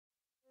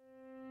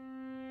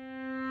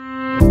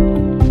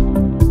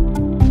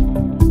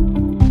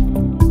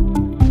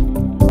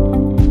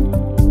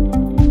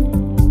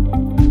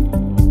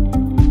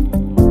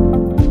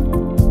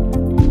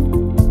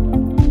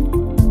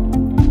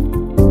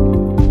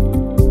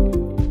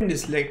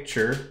this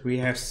lecture, we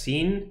have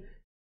seen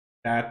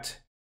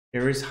that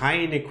there is high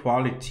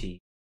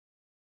inequality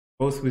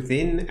both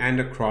within and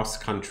across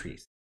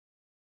countries.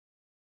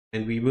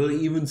 And we will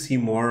even see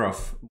more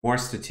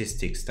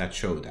statistics that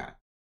show that.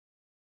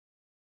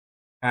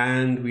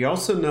 And we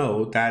also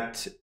know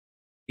that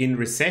in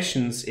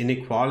recessions,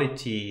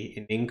 inequality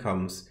in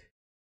incomes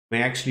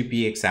may actually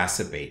be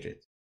exacerbated.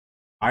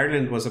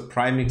 Ireland was a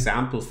prime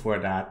example for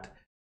that,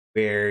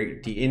 where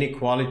the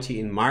inequality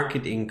in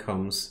market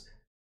incomes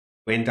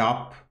went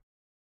up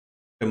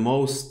the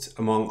most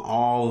among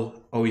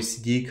all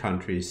OECD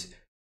countries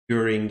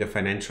during the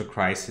financial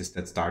crisis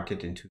that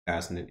started in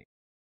 2008.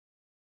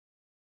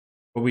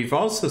 But we've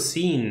also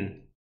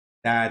seen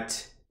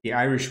that the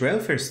Irish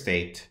welfare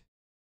state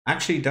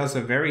actually does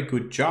a very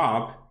good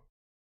job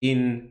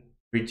in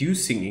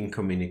reducing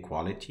income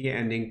inequality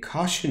and in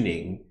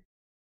cushioning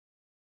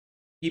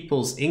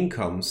people's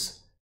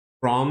incomes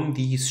from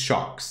these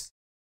shocks.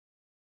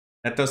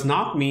 That does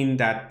not mean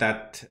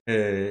that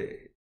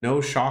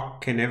no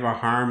shock can ever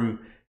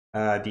harm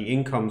the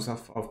incomes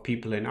of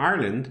people in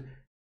Ireland,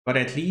 but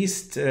at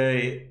least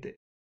the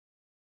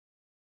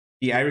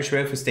Irish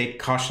welfare state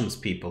cushions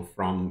people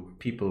from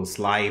people's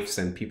lives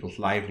and people's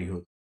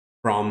livelihood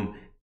from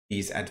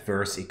these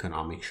adverse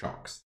economic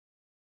shocks.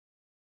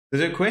 So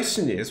the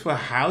question is, well,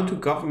 how do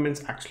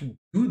governments actually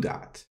do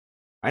that?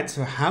 Right?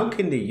 So how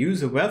can they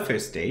use a welfare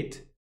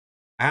state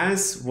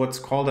as what's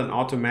called an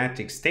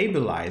automatic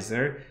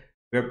stabilizer,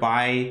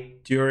 whereby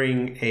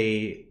during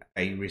a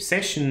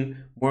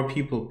recession, more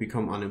people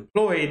become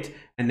unemployed,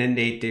 and then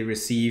they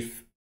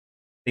receive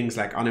things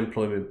like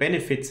unemployment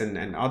benefits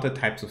and other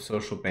types of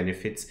social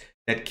benefits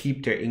that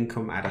keep their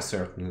income at a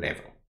certain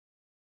level.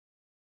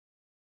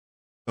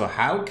 So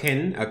how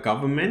can a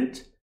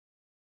government,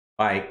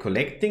 by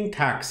collecting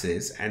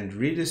taxes and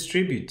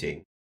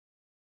redistributing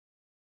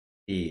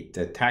the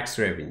tax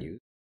revenue,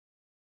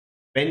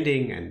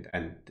 spending and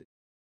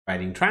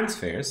providing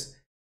transfers,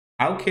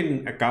 how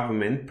can a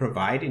government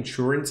provide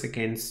insurance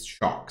against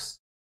shocks?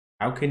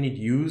 How can it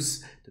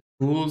use the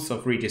tools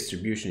of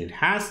redistribution it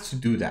has to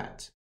do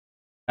that?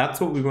 That's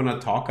what we're going to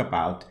talk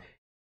about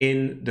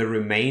in the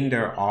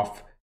remainder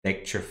of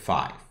lecture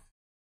 5.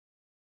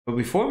 But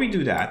before we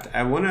do that,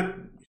 I want to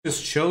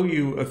just show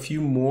you a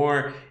few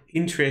more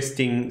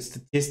interesting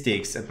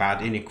statistics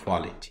about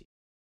inequality.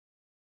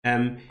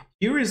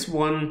 Here is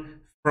one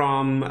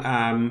from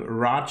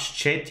Raj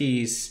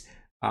Chetty's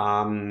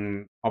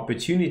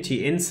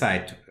Opportunity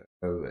Insight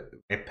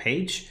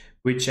webpage,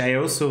 which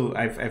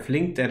I've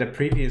linked at a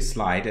previous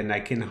slide, and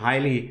I can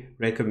highly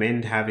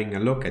recommend having a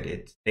look at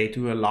it. They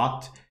do a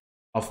lot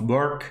of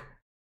work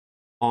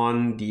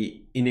on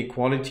the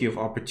inequality of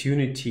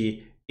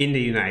opportunity in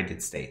the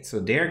United States. So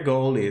their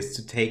goal is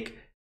to take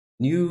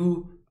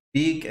new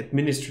big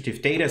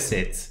administrative data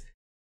sets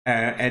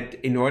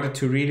in order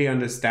to really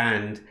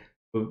understand,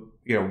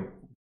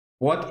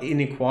 what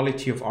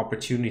inequality of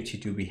opportunity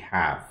do we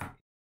have.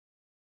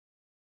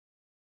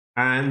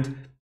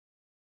 And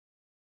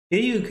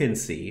here you can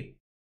see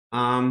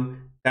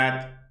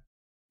that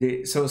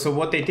so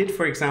what they did,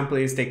 for example,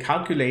 is they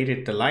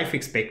calculated the life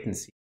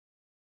expectancy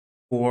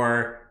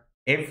for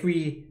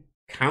every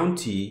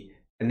county,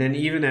 and then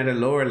even at a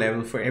lower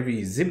level for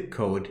every zip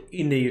code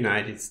in the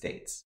United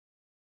States.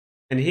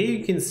 And here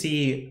you can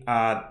see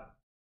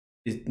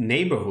the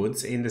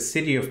neighborhoods in the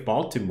city of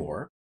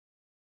Baltimore.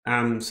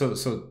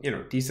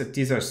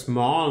 These are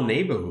small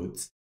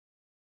neighborhoods,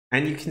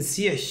 and you can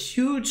see a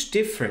huge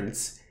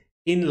difference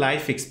in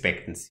life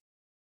expectancy.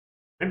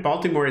 And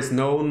Baltimore is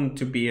known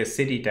to be a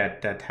city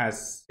that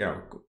has,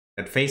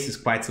 that faces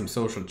quite some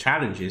social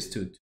challenges,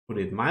 to put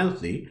it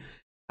mildly.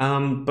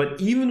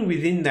 But even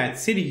within that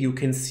city, you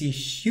can see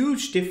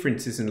huge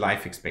differences in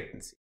life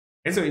expectancy.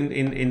 And so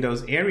in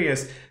those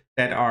areas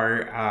that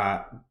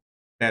are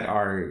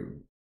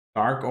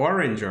dark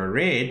orange or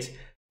red,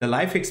 the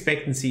life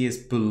expectancy is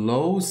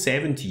below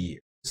 70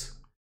 years.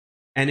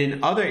 And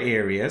in other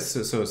areas,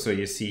 so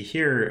you see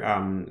here,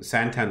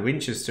 Sandtown,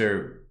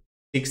 Winchester,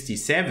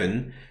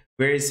 67,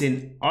 whereas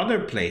in other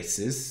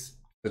places,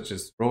 such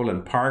as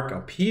Roland Park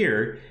up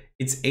here,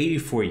 it's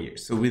 84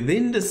 years. So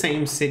within the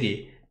same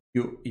city,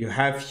 you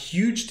have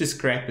huge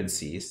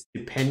discrepancies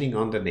depending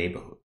on the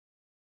neighborhood,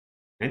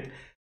 right?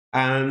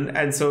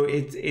 And so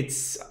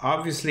it's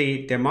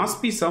obviously, there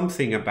must be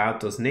something about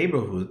those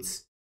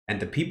neighborhoods and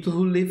the people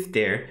who live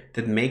there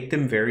that make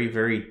them very,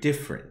 very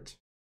different.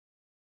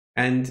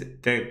 And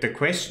the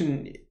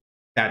question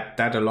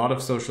that a lot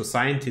of social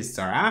scientists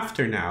are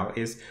after now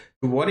is,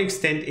 to what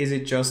extent is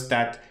it just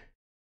that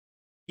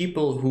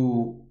people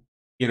who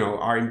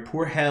are in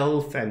poor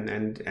health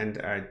and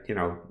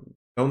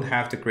don't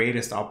have the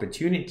greatest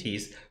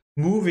opportunities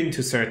move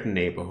into certain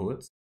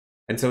neighborhoods,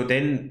 and so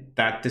then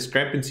that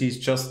discrepancy is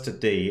just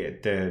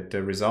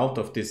the result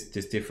of this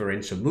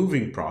differential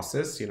moving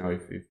process.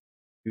 If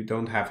you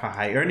don't have a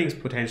high earnings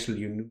potential,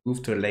 you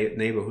move to a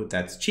neighborhood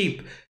that's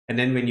cheap, and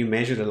then when you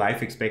measure the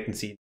life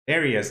expectancy in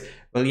areas,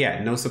 well,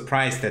 yeah, no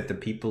surprise that the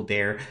people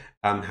there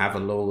have a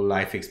low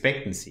life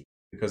expectancy,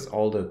 because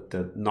all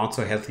the not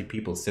so healthy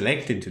people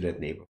select into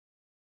that neighborhood.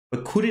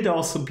 But could it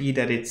also be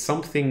that it's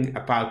something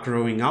about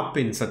growing up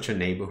in such a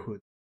neighborhood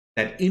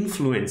that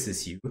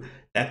influences you,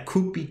 that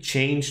could be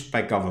changed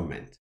by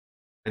government?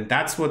 And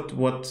that's what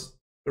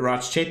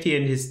Raj Chetty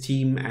and his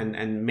team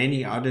and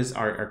many others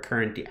are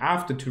currently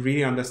after, to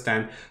really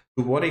understand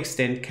to what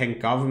extent can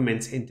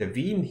governments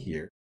intervene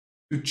here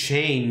to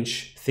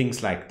change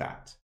things like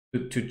that,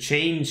 to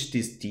change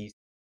these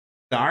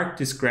stark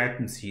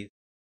discrepancies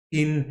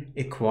in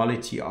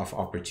equality of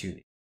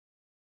opportunity.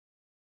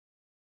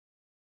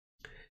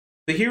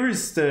 So here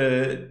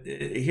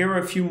are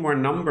a few more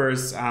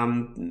numbers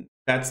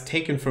that's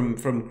taken from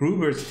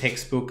Gruber's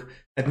textbook,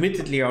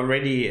 admittedly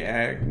already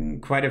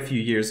quite a few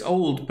years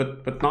old,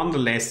 but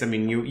nonetheless, I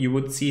mean, you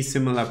would see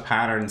similar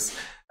patterns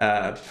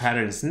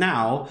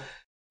now,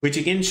 which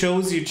again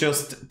shows you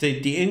just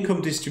the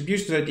income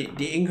distribution, or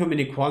the income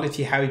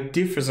inequality, how it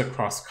differs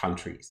across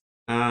countries.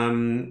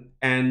 And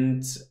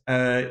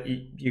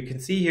you can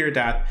see here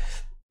that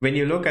when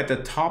you look at the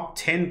top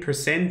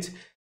 10%,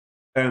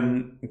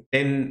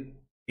 then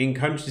in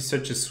countries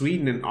such as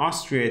Sweden and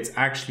Austria, it's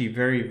actually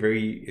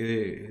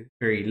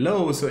very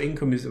low. So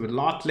income is a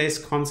lot less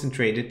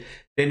concentrated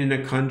than in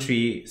a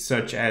country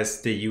such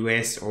as the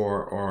US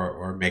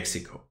or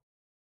Mexico.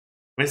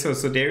 And so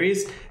there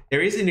is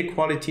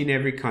inequality in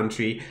every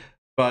country,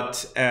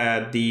 but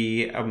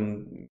the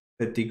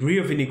degree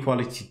of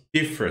inequality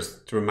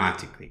differs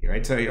dramatically,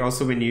 right? So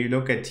also when you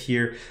look at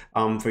here,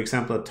 for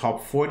example, a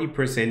top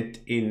 40%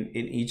 in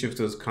each of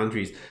those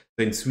countries.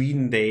 So in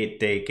Sweden,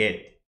 they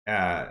get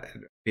a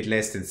bit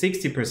less than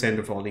 60%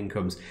 of all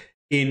incomes.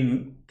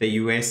 In the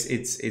US,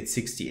 it's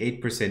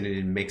 68%, and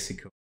in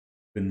Mexico,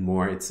 even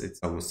more, it's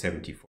almost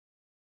 74%.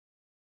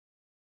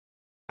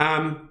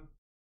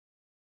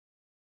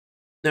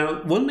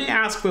 Now, one may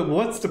ask, well,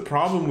 what's the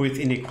problem with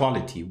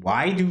inequality?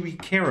 Why do we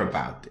care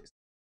about this?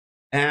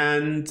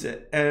 And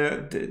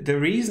the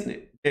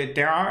reason,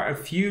 there are a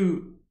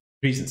few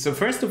reasons. So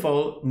first of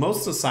all,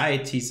 most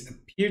societies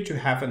appear to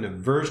have an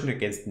aversion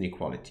against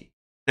inequality.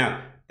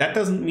 Now, that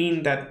doesn't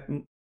mean that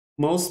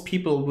most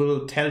people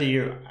will tell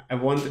you, I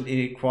want an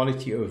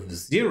inequality of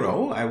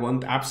 0, I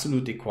want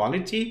absolute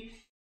equality,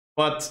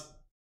 but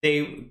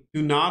they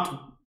do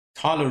not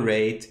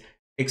tolerate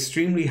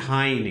extremely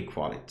high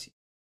inequality.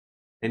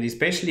 And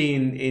especially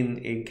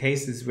in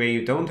cases where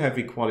you don't have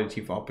equality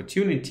of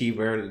opportunity,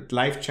 where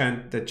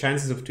the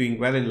chances of doing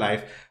well in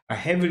life are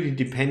heavily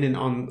dependent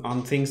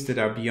on things that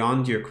are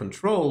beyond your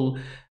control,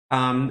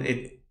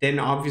 then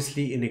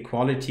obviously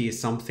inequality is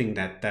something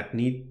that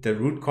the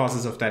root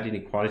causes of that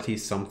inequality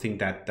is something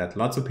that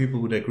lots of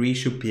people would agree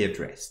should be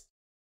addressed.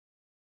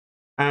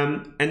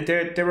 And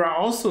there are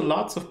also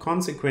lots of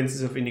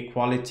consequences of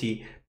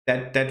inequality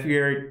that we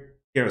are,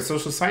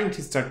 social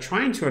scientists are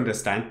trying to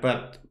understand,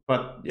 but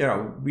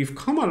we've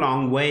come a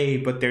long way,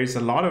 but there's a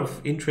lot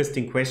of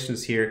interesting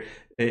questions here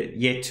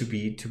yet to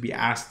be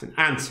asked and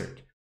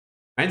answered.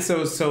 Right?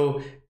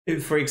 So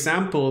if, for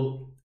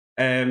example,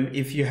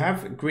 if you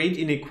have great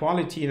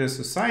inequality in a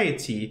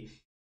society,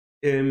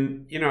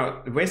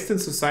 Western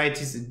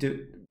societies,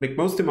 like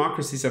most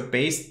democracies,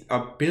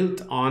 are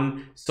built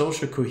on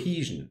social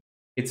cohesion.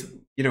 It's,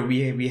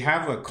 we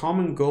have a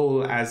common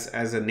goal as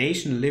a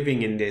nation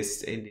living in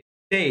this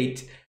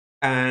state.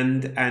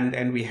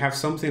 And we have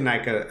something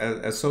like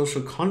a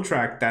social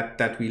contract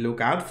that we look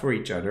out for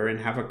each other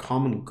and have a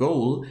common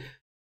goal.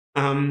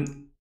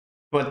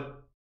 But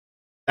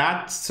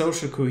that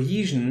social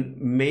cohesion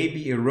may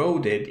be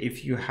eroded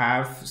if you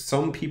have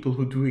some people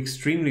who do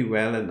extremely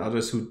well and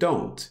others who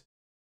don't.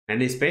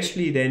 And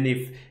especially then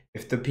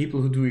if the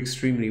people who do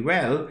extremely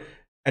well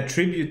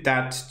attribute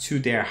that to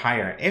their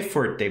higher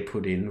effort they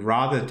put in,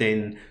 rather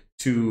than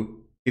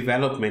to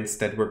developments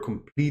that were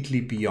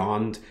completely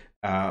beyond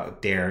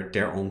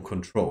their own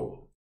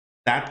control.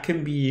 That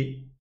can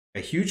be a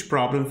huge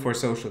problem for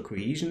social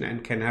cohesion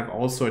and can have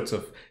all sorts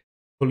of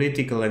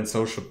political and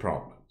social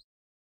problems.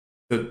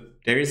 So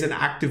there is an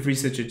active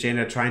research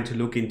agenda trying to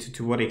look into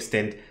to what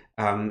extent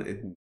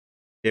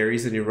there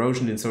is an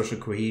erosion in social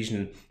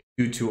cohesion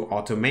due to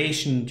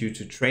automation, due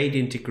to trade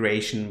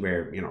integration,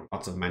 where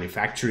lots of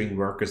manufacturing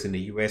workers in the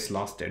US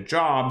lost their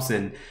jobs,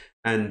 and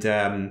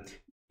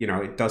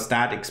does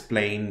that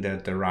explain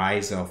the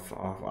rise of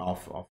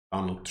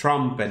Donald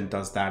Trump, and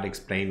does that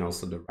explain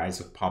also the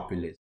rise of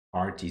populist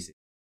parties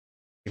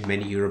in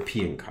many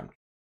European countries?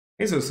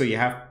 Okay, so you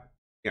have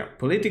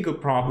political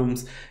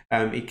problems.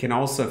 It can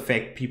also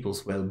affect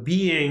people's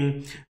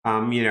well-being.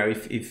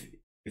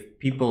 If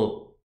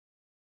people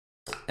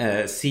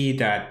see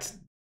that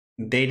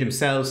they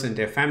themselves and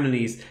their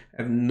families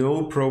have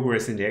no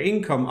progress in their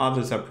income,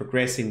 others are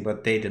progressing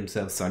but they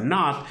themselves are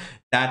not,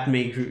 that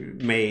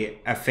may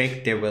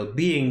affect their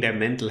well-being, their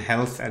mental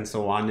health, and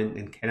so on,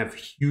 and can have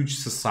huge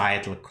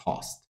societal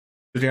cost.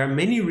 So there are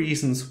many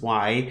reasons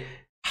why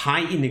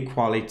high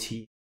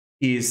inequality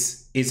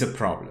is a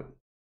problem,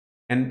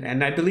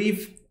 and I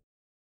believe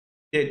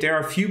there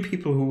are few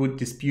people who would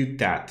dispute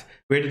that.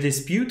 Where the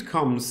dispute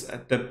comes,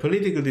 the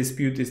political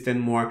dispute, is then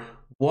more,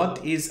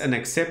 what is an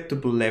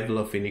acceptable level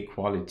of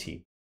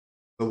inequality?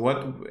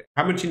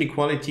 how much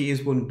inequality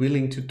is one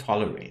willing to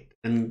tolerate?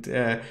 And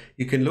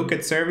you can look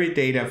at survey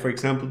data, for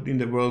example, in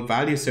the World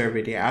Value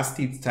Survey, they ask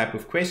these type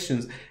of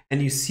questions,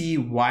 and you see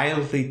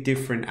wildly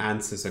different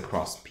answers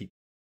across people.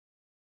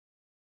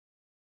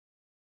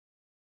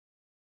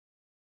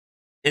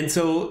 And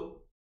so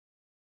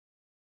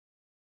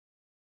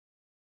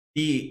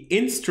the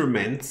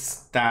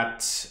instruments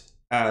that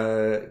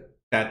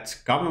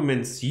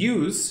governments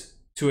use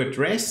to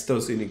address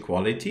those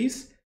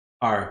inequalities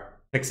are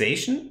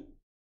taxation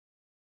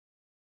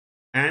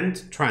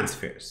and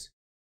transfers.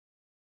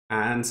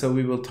 And so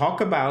we will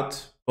talk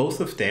about both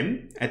of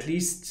them, at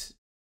least,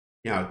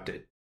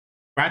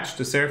 scratch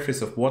the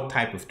surface of what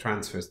type of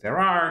transfers there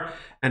are,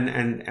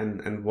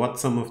 and what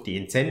some of the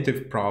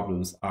incentive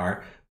problems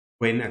are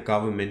when a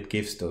government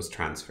gives those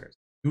transfers.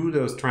 Do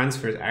those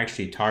transfers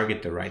actually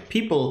target the right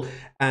people,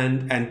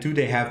 and do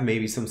they have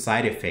maybe some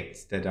side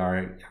effects that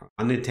are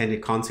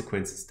unintended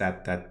consequences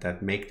that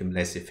make them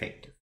less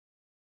effective?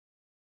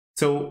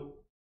 So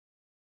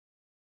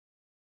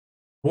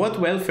what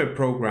welfare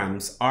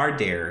programs are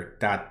there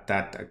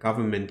that a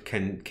government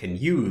can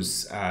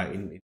use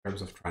in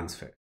terms of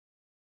transfer?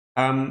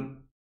 There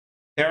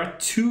are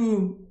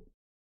two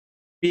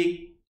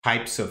big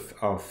types of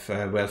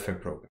welfare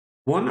programs.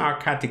 One are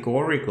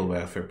categorical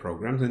welfare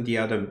programs, and the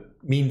other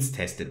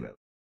means-tested welfare.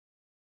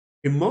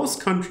 In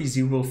most countries,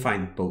 you will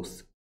find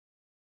both.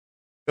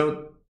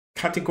 So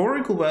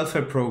categorical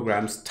welfare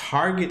programs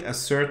target a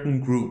certain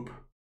group,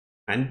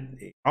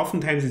 and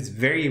oftentimes it's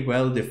very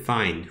well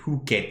defined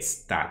who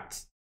gets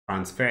that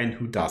transfer and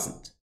who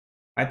doesn't.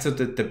 Right? So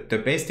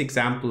the best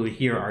example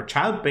here are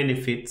child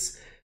benefits.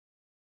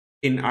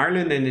 In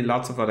Ireland and in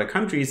lots of other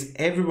countries,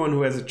 everyone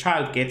who has a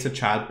child gets a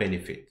child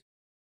benefit.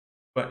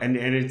 But and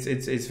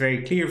it's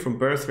very clear from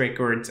birth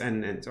records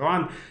and so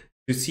on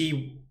to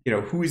see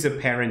who is a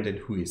parent and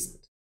who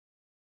isn't.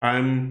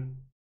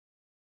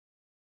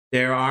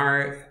 There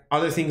are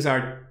other things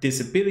are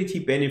disability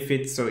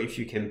benefits. So if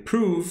you can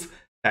prove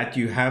that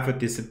you have a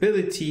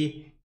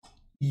disability,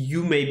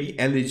 you may be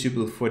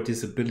eligible for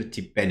disability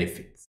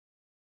benefits.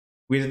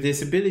 With a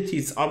disability,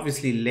 it's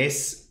obviously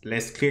less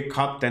clear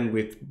cut than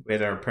with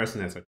whether a person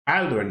has a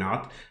child or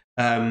not.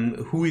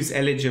 Who is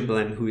eligible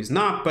and who is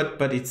not,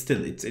 but it's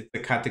a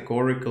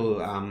categorical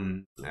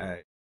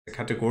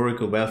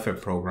welfare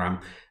program,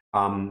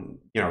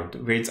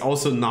 where it's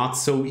also not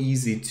so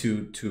easy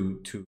to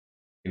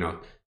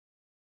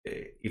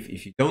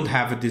if you don't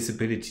have a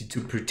disability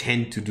to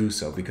pretend to do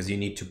so, because you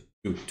need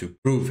to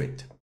prove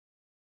it.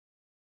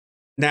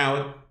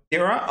 Now,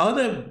 there are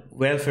other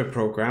welfare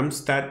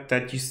programs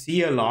that you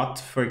see a lot,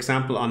 for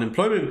example,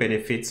 unemployment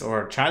benefits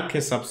or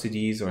childcare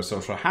subsidies or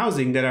social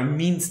housing, that are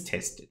means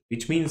tested,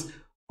 which means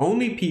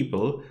only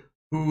people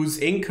whose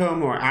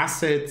income or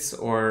assets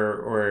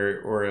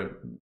or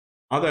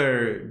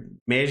other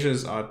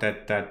measures are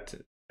that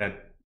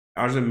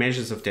other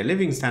measures of their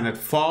living standard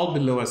fall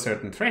below a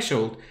certain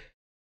threshold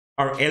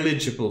are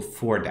eligible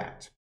for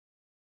that.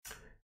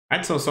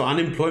 Right? So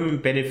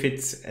unemployment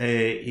benefits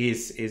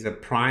is a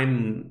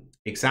prime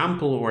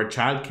example, or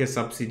childcare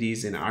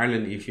subsidies in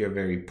Ireland. If you're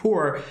very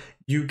poor,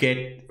 you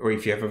get, or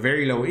if you have a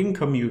very low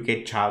income, you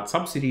get child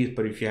subsidies.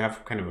 But if you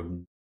have kind of a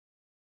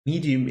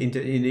medium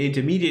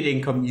intermediate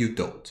income, you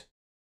don't.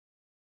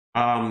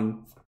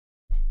 And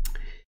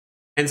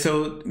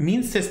so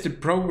means-tested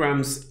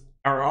programs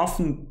are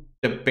often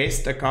the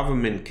best a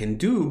government can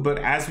do. But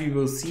as we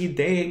will see,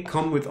 they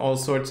come with all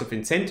sorts of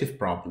incentive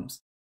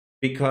problems,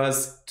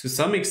 because to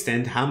some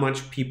extent, how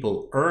much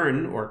people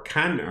earn or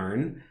can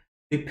earn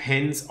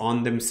depends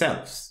on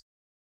themselves.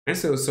 And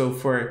so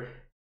for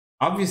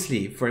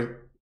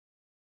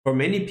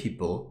many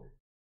people,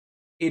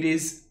 it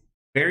is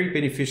very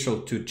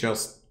beneficial to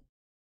just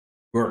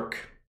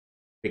work,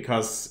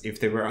 because if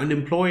they were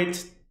unemployed,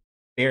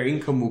 their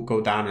income would go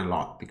down a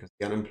lot because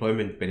the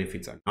unemployment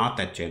benefits are not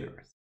that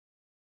generous.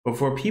 But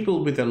for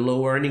people with a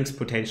low earnings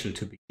potential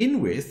to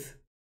begin with,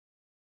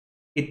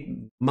 it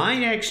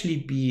might actually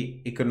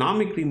be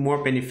economically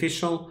more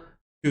beneficial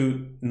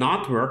to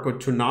not work, or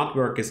to not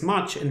work as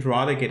much, and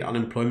rather get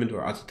unemployment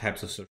or other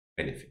types of social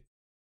benefits.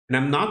 And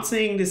I'm not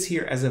saying this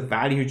here as a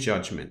value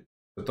judgment,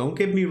 so don't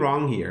get me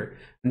wrong here.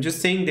 I'm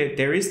just saying that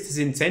there is this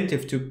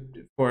incentive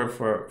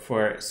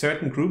for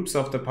certain groups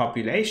of the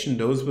population,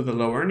 those with a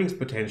low earnings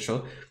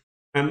potential,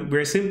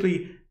 where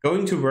simply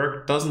going to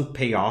work doesn't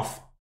pay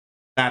off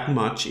that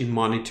much in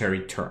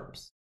monetary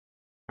terms.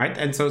 Right?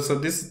 And so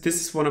this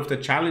is one of the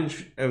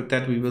challenges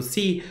that we will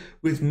see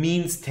with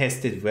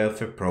means-tested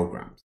welfare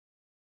programs.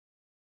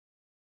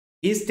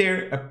 Is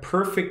there a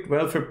perfect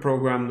welfare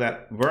program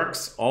that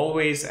works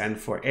always and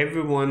for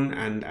everyone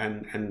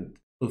and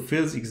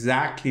fulfills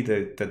exactly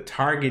the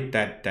target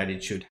that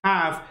it should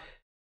have?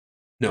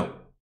 No.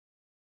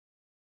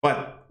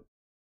 But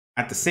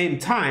at the same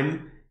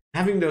time,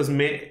 having those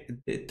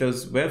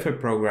welfare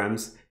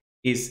programs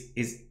is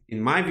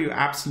in my view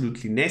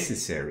absolutely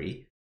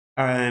necessary.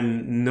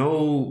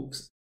 No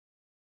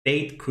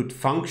state could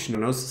function, or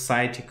no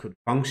society could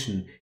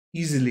function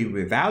easily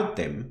without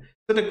them.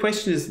 So the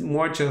question is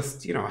more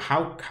just,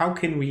 how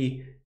can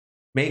we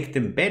make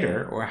them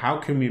better, or how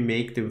can we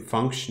make them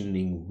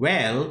functioning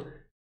well,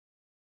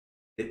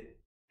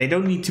 they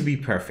don't need to be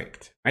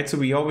perfect, right? So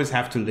we always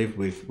have to live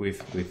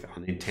with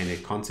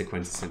unintended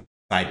consequences and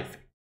side effects.